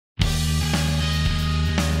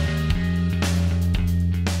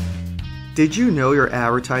Did you know your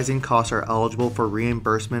advertising costs are eligible for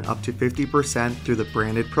reimbursement up to 50% through the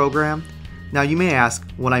branded program? Now you may ask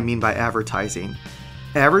what I mean by advertising.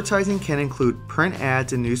 Advertising can include print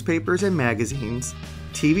ads in newspapers and magazines,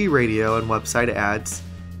 TV, radio, and website ads,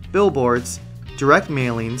 billboards, direct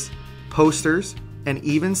mailings, posters, and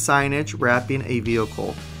even signage wrapping a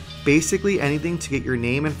vehicle. Basically anything to get your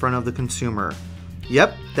name in front of the consumer.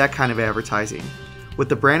 Yep, that kind of advertising. With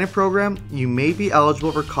the branded program, you may be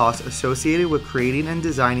eligible for costs associated with creating and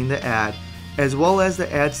designing the ad, as well as the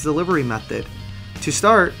ad's delivery method. To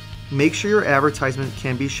start, make sure your advertisement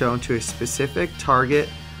can be shown to a specific target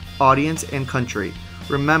audience and country.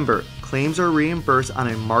 Remember, claims are reimbursed on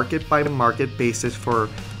a market-by-market basis for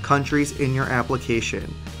countries in your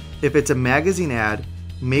application. If it's a magazine ad,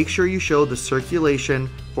 make sure you show the circulation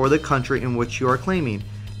for the country in which you are claiming.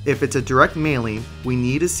 If it's a direct mailing, we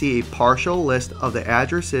need to see a partial list of the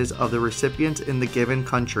addresses of the recipients in the given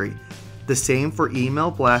country. The same for email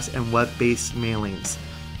blasts and web-based mailings.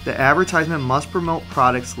 The advertisement must promote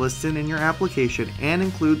products listed in your application and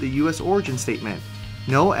include the U.S. origin statement.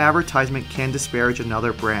 No advertisement can disparage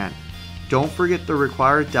another brand. Don't forget the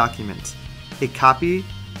required documents: a copy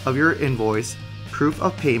of your invoice, proof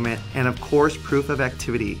of payment, and of course proof of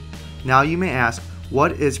activity. Now you may ask,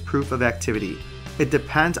 what is proof of activity? It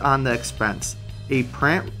depends on the expense. A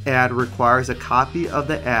print ad requires a copy of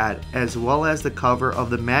the ad as well as the cover of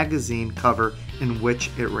the magazine cover in which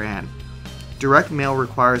it ran. Direct mail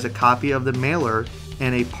requires a copy of the mailer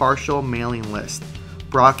and a partial mailing list.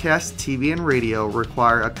 Broadcast TV and radio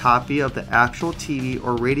require a copy of the actual TV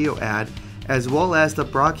or radio ad as well as the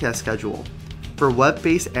broadcast schedule. For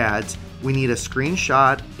web-based ads, we need a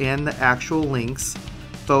screenshot and the actual links.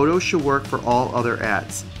 Photos should work for all other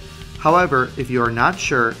ads. However, if you are not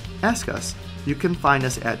sure, ask us. You can find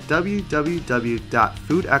us at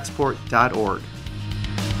www.foodexport.org.